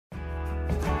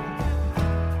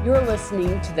You're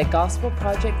listening to the Gospel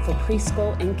Project for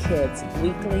Preschool and Kids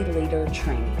Weekly Leader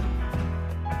Training.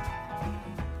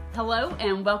 Hello,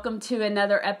 and welcome to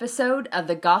another episode of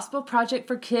the Gospel Project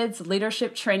for Kids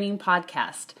Leadership Training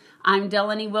Podcast. I'm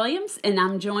Delaney Williams, and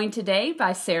I'm joined today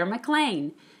by Sarah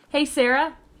McLean. Hey,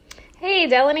 Sarah. Hey,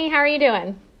 Delaney. How are you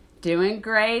doing? Doing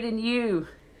great, and you?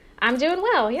 I'm doing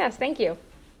well. Yes, thank you.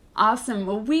 Awesome.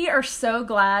 Well, we are so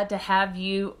glad to have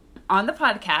you on the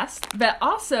podcast, but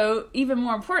also, even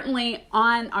more importantly,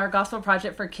 on our Gospel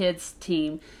Project for Kids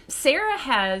team. Sarah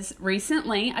has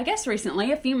recently,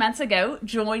 a few months ago,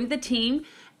 joined the team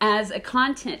as a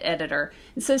content editor.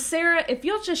 And so, Sarah, if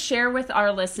you'll just share with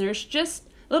our listeners just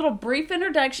a little brief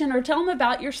introduction or tell them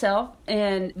about yourself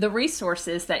and the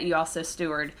resources that you also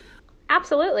steward.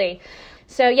 Absolutely.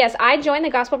 So yes, I joined the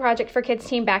Gospel Project for Kids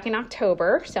team back in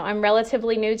October. So I'm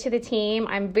relatively new to the team.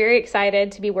 I'm very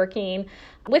excited to be working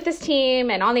with this team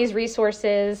and on these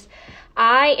resources.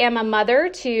 I am a mother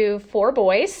to 4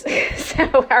 boys,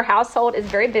 so our household is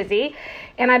very busy.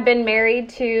 And I've been married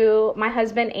to my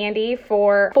husband, Andy,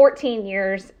 for 14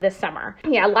 years this summer.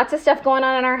 Yeah, lots of stuff going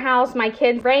on in our house. My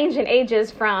kids range in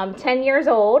ages from 10 years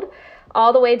old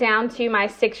all the way down to my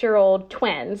 6-year-old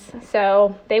twins.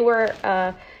 So they were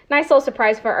a nice little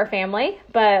surprise for our family,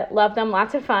 but love them,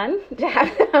 lots of fun to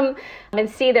have them and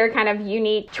see their kind of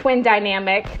unique twin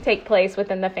dynamic take place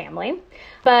within the family.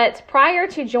 But prior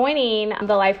to joining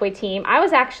the Lifeway team, I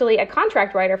was actually a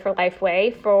contract writer for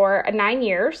Lifeway for 9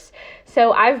 years.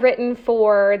 So I've written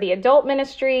for the adult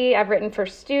ministry, I've written for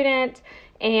student,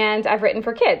 and I've written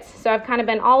for kids. So I've kind of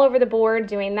been all over the board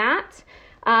doing that.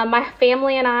 My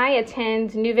family and I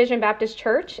attend New Vision Baptist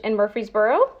Church in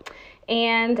Murfreesboro,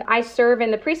 and I serve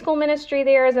in the preschool ministry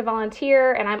there as a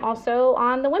volunteer, and I'm also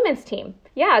on the women's team.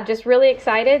 Yeah, just really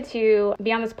excited to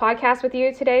be on this podcast with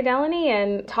you today, Delaney,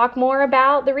 and talk more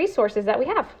about the resources that we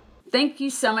have. Thank you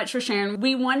so much for sharing.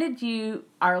 We wanted you,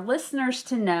 our listeners,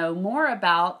 to know more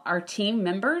about our team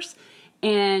members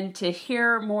and to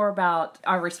hear more about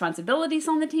our responsibilities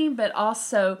on the team, but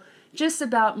also just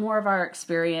about more of our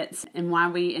experience and why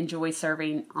we enjoy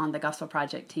serving on the Gospel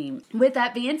Project team. With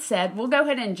that being said, we'll go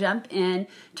ahead and jump in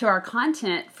to our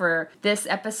content for this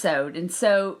episode. And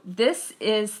so this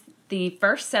is the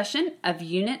first session of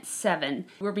Unit 7.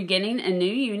 We're beginning a new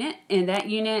unit, and that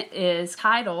unit is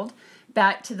titled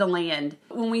Back to the Land.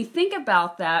 When we think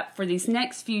about that for these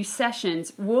next few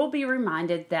sessions, we'll be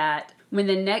reminded that when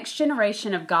the next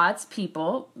generation of God's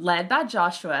people, led by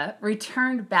Joshua,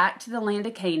 returned back to the land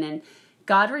of Canaan,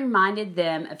 God reminded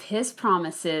them of His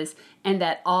promises and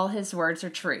that all His words are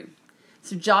true.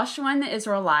 So Joshua and the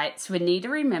Israelites would need to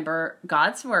remember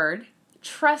God's word,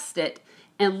 trust it,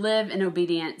 and live in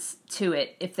obedience to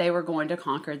it if they were going to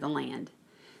conquer the land.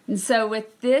 And so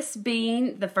with this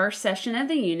being the first session of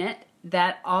the unit,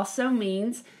 that also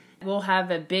means we'll have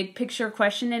a big picture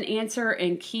question and answer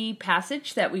and key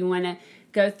passage that we want to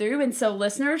go through. And so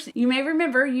listeners, you may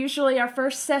remember usually our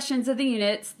first sessions of the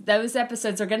units, those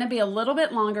episodes are going to be a little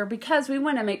bit longer because we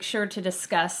want to make sure to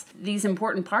discuss these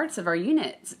important parts of our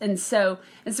units. And so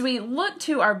as we look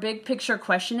to our big picture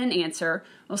question and answer,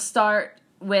 we'll start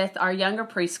with our younger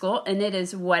preschool, and it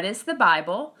is, what is the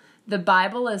Bible? The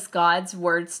Bible is God's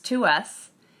words to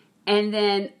us. And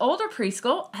then older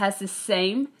preschool has the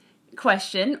same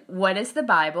question, what is the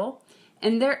Bible?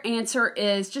 And their answer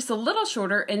is just a little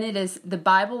shorter, and it is, the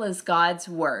Bible is God's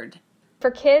word. For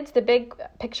kids, the big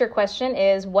picture question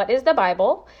is, what is the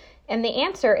Bible? And the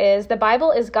answer is, the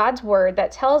Bible is God's word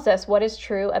that tells us what is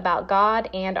true about God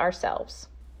and ourselves.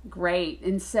 Great.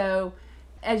 And so,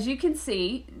 as you can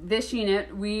see, this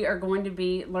unit, we are going to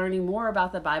be learning more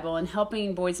about the Bible and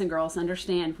helping boys and girls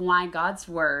understand why God's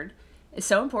word is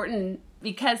so important,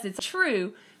 because it's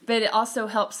true, but it also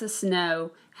helps us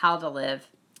know how to live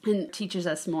and teaches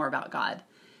us more about God.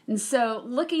 And so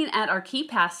looking at our key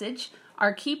passage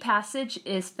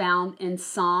is found in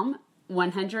Psalm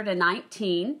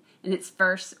 119, and it's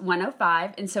verse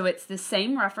 105. And so it's the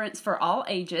same reference for all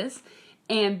ages.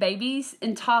 And babies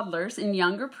and toddlers in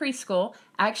younger preschool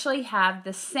actually have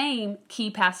the same key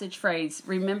passage phrase.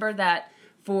 Remember that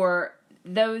for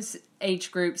those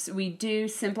age groups, we do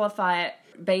simplify it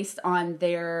based on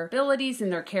their abilities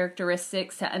and their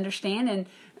characteristics to understand, and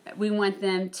we want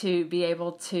them to be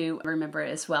able to remember it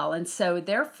as well. And so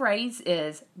their phrase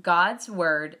is, God's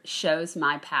word shows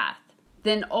my path.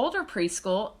 Then older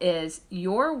preschool is,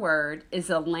 your word is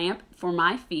a lamp for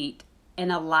my feet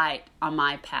and a light on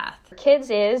my path. Kids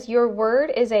is, your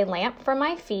word is a lamp for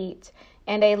my feet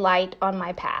and a light on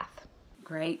my path.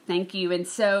 Great, thank you. And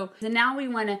so now we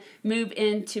want to move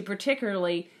into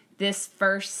particularly this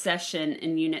first session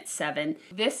in Unit 7.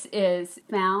 This is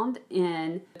found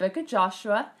in the book of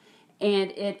Joshua, and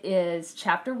it is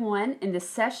chapter 1, and the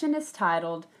session is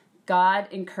titled, God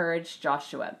Encouraged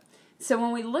Joshua. So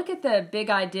when we look at the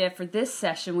big idea for this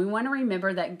session, we want to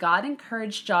remember that God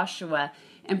encouraged Joshua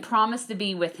and promised to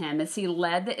be with him as he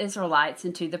led the Israelites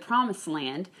into the promised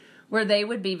land, where they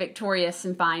would be victorious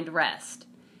and find rest.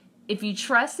 If you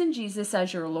trust in Jesus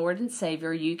as your Lord and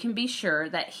Savior, you can be sure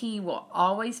that He will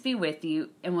always be with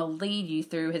you and will lead you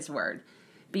through His Word.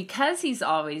 Because He's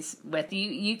always with you,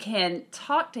 you can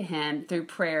talk to Him through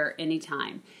prayer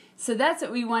anytime. So that's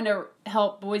what we want to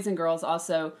help boys and girls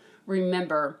also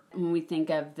remember when we think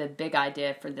of the big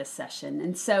idea for this session.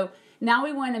 And so now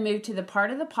we want to move to the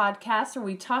part of the podcast where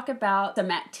we talk about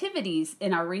some activities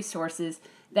in our resources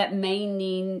that may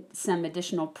need some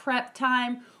additional prep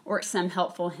time or some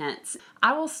helpful hints.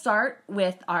 I will start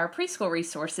with our preschool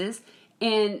resources,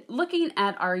 and looking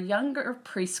at our younger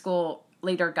preschool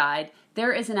leader guide,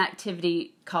 there is an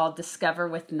activity called Discover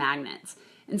with Magnets.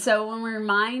 And so when we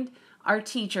remind our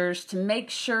teachers to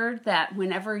make sure that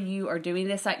whenever you are doing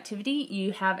this activity,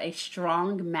 you have a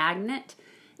strong magnet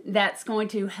that's going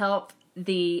to help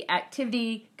the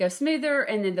activity go smoother,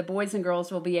 and then the boys and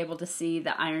girls will be able to see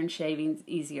the iron shavings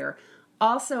easier.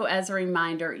 Also, as a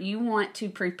reminder, you want to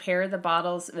prepare the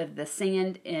bottles with the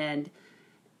sand and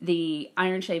the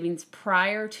iron shavings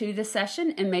prior to the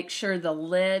session and make sure the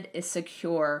lid is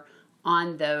secure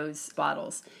on those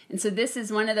bottles. And so this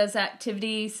is one of those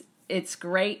activities. It's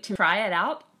great to try it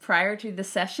out prior to the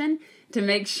session to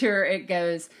make sure it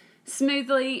goes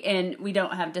smoothly and we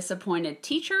don't have disappointed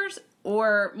teachers,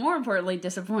 or more importantly,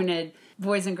 disappointed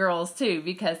boys and girls too,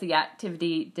 because the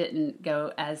activity didn't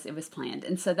go as it was planned.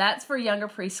 And so that's for younger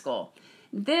preschool.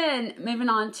 Then moving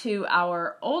on to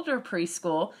our older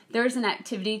preschool, there's an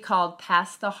activity called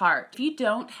Pass the Heart. If you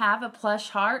don't have a plush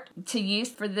heart to use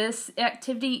for this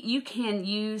activity, you can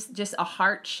use just a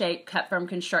heart shape cut from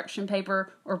construction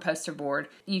paper or poster board.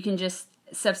 You can just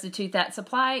substitute that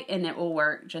supply and it will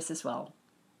work just as well.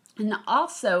 And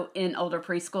also in older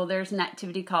preschool, there's an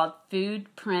activity called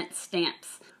Food Print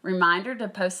Stamps. Reminder to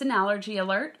post an allergy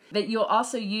alert, but you'll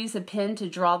also use a pen to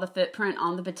draw the footprint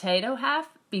on the potato half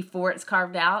before it's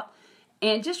carved out.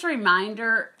 And just a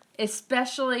reminder,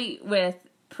 especially with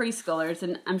preschoolers,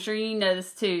 and I'm sure you know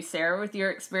this too, Sarah, with your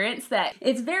experience, that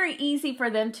it's very easy for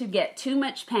them to get too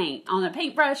much paint on a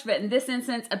paintbrush, but in this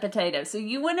instance, a potato. So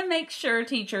you want to make sure,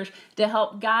 teachers, to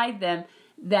help guide them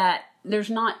that there's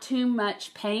not too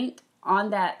much paint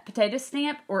on that potato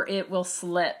stamp or it will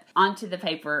slip onto the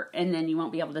paper and then you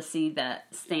won't be able to see the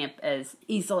stamp as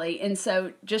easily. And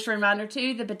so just a reminder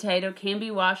too, the potato can be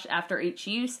washed after each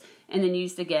use and then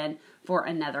used again for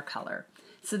another color.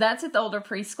 So that's with older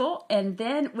preschool. And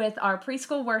then with our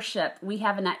preschool worship, we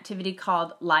have an activity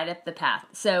called Light Up the Path.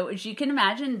 So as you can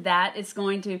imagine, that is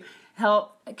going to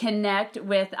help connect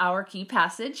with our key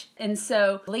passage. And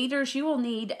so leaders, you will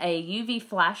need a UV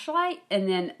flashlight and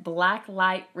then black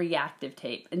light reactive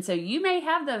tape. And so you may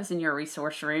have those in your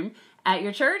resource room at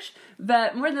your church,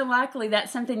 but more than likely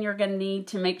that's something you're going to need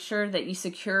to make sure that you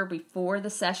secure before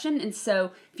the session. And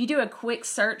so if you do a quick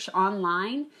search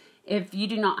online, if you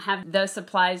do not have those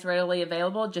supplies readily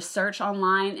available, just search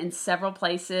online and several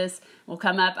places will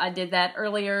come up. I did that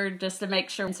earlier just to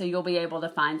make sure, so you'll be able to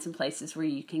find some places where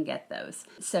you can get those.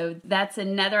 So that's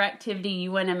another activity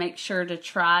you want to make sure to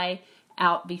try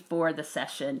out before the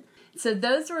session. So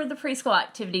those were the preschool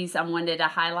activities I wanted to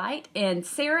highlight. And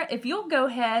Sarah, if you'll go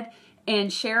ahead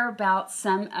and share about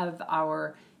some of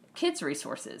our kids'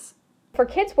 resources. For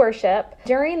kids worship,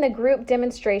 during the group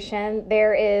demonstration,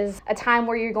 there is a time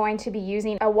where you're going to be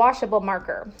using a washable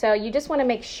marker. So you just want to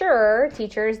make sure,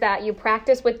 teachers, that you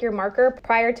practice with your marker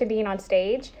prior to being on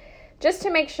stage, just to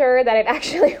make sure that it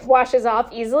actually washes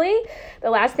off easily. The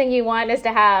last thing you want is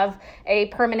to have a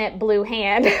permanent blue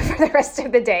hand for the rest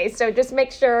of the day. So just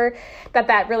make sure that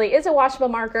that really is a washable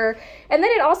marker. And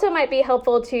then it also might be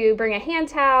helpful to bring a hand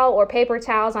towel or paper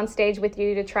towels on stage with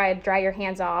you to try to dry your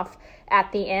hands off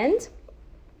at the end.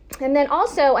 And then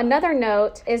also another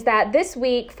note is that this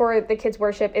week for the kids'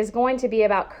 worship is going to be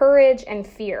about courage and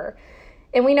fear.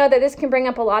 And we know that this can bring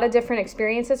up a lot of different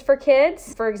experiences for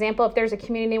kids. For example, if there's a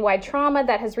community-wide trauma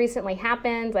that has recently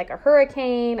happened, like a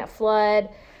hurricane, a flood,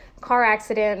 car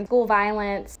accident, school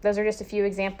violence, those are just a few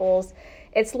examples.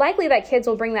 It's likely that kids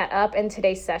will bring that up in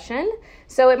today's session.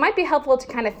 So it might be helpful to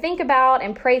kind of think about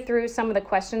and pray through some of the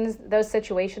questions those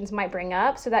situations might bring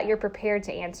up so that you're prepared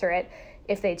to answer it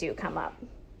if they do come up.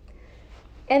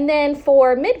 And then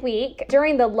for midweek,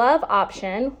 during the love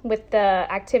option with the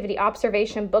activity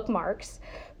observation bookmarks,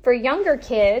 For younger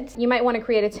kids, you might want to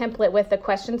create a template with the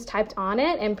questions typed on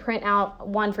it and print out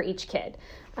one for each kid.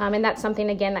 And that's something,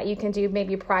 again, that you can do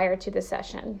maybe prior to the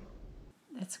session.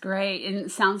 That's great. And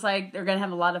it sounds like they're going to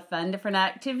have a lot of fun, different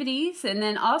activities. And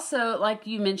then also, like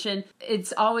you mentioned,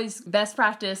 it's always best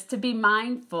practice to be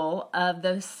mindful of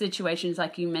those situations,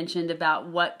 like you mentioned, about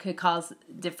what could cause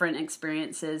different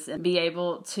experiences and be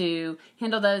able to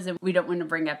handle those. And we don't want to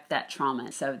bring up that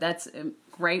trauma. So that's a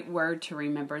great word to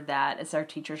remember that as our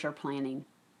teachers are planning.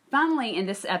 Finally, in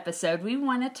this episode, we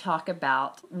want to talk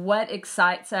about what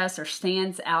excites us or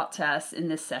stands out to us in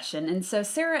this session. And so,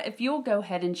 Sarah, if you'll go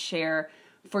ahead and share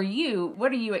for you,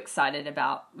 what are you excited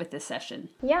about with this session?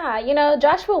 Yeah,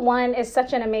 Joshua 1 is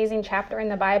such an amazing chapter in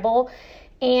the Bible.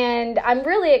 And I'm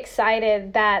really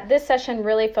excited that this session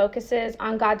really focuses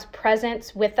on God's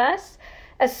presence with us,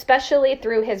 especially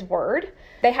through his word.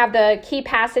 They have the key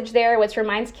passage there, which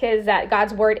reminds kids that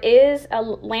God's word is a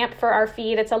lamp for our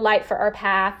feet. It's a light for our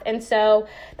path. And so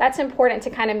that's important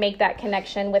to kind of make that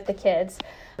connection with the kids.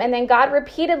 And then God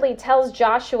repeatedly tells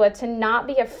Joshua to not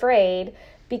be afraid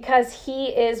because he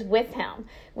is with him.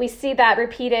 We see that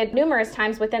repeated numerous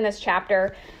times within this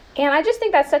chapter. And I just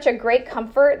think that's such a great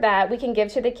comfort that we can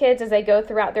give to the kids as they go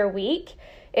throughout their week.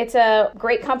 It's a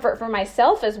great comfort for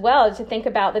myself as well to think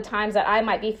about the times that I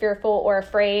might be fearful or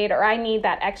afraid, or I need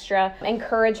that extra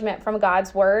encouragement from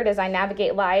God's word as I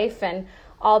navigate life and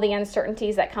all the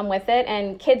uncertainties that come with it.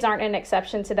 And kids aren't an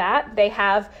exception to that. They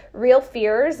have real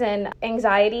fears and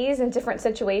anxieties and different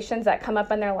situations that come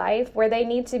up in their life where they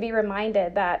need to be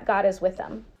reminded that God is with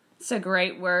them. It's a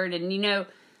great word. And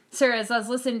Sarah, as I was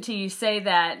listening to you say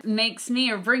that, makes me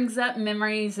or brings up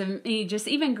memories of me just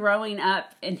even growing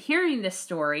up and hearing this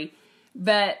story.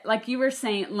 But like you were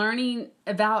saying, learning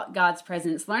about God's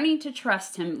presence, learning to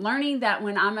trust him, learning that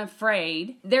when I'm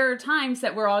afraid, there are times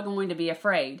that we're all going to be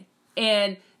afraid.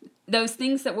 And those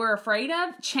things that we're afraid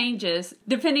of changes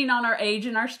depending on our age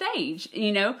and our stage.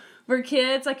 For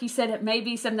kids, like you said, it may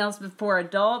be something else, but for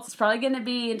adults, it's probably going to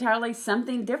be entirely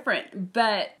something different.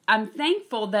 But I'm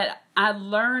thankful that I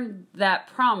learned that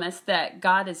promise that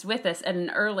God is with us at an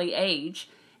early age.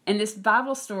 And this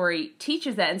Bible story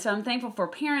teaches that. And so I'm thankful for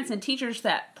parents and teachers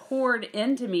that poured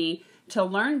into me to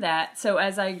learn that. So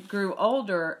as I grew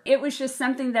older, it was just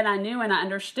something that I knew and I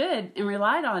understood and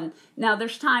relied on. Now,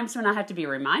 there's times when I have to be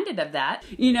reminded of that,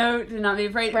 to not be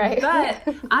afraid. Right.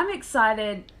 But I'm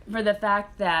excited for the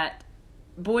fact that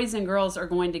boys and girls are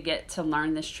going to get to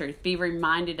learn this truth, be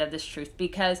reminded of this truth,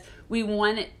 because we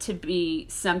want it to be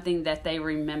something that they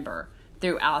remember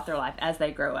throughout their life as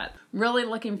they grow up. Really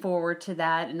looking forward to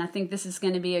that. And I think this is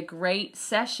going to be a great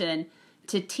session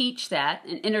to teach that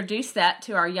and introduce that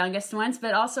to our youngest ones,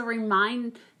 but also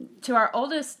remind to our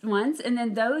oldest ones, and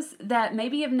then those that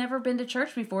maybe have never been to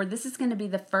church before, this is going to be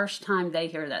the first time they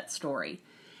hear that story.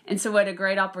 And so what a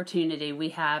great opportunity we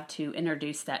have to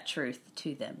introduce that truth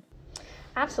to them.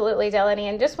 Absolutely, Delaney.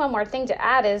 And just one more thing to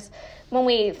add is when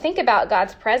we think about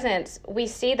God's presence, we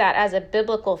see that as a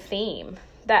biblical theme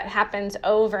that happens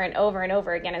over and over and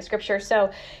over again in Scripture. So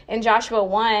in Joshua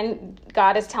 1,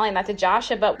 God is telling that to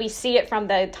Joshua, but we see it from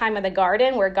the time of the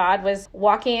garden where God was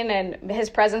walking and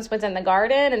his presence was in the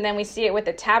garden. And then we see it with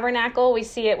the tabernacle. We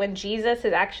see it when Jesus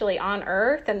is actually on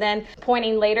earth, and then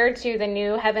pointing later to the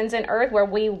new heavens and earth where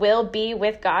we will be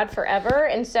with God forever.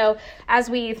 And so as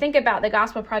we think about the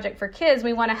Gospel Project for Kids,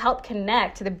 we want to help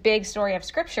connect to the big story of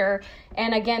Scripture.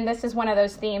 And again, this is one of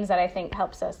those themes that I think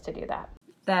helps us to do that.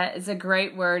 That is a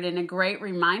great word and a great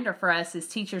reminder for us as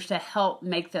teachers to help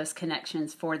make those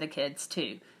connections for the kids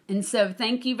too. And so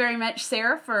thank you very much,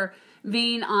 Sarah, for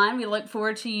being on. We look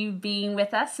forward to you being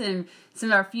with us in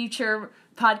some of our future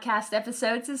podcast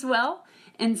episodes as well.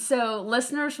 And so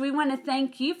listeners, we want to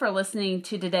thank you for listening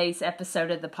to today's episode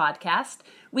of the podcast.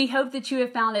 We hope that you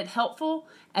have found it helpful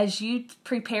as you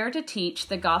prepare to teach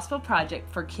the Gospel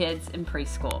Project for Kids in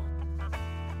Preschool.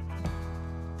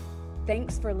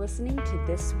 Thanks for listening to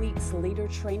this week's Leader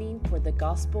Training for the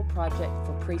Gospel Project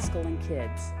for Preschool and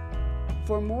Kids.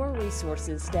 For more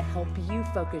resources to help you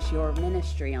focus your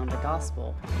ministry on the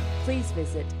gospel, please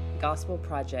visit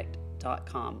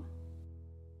gospelproject.com.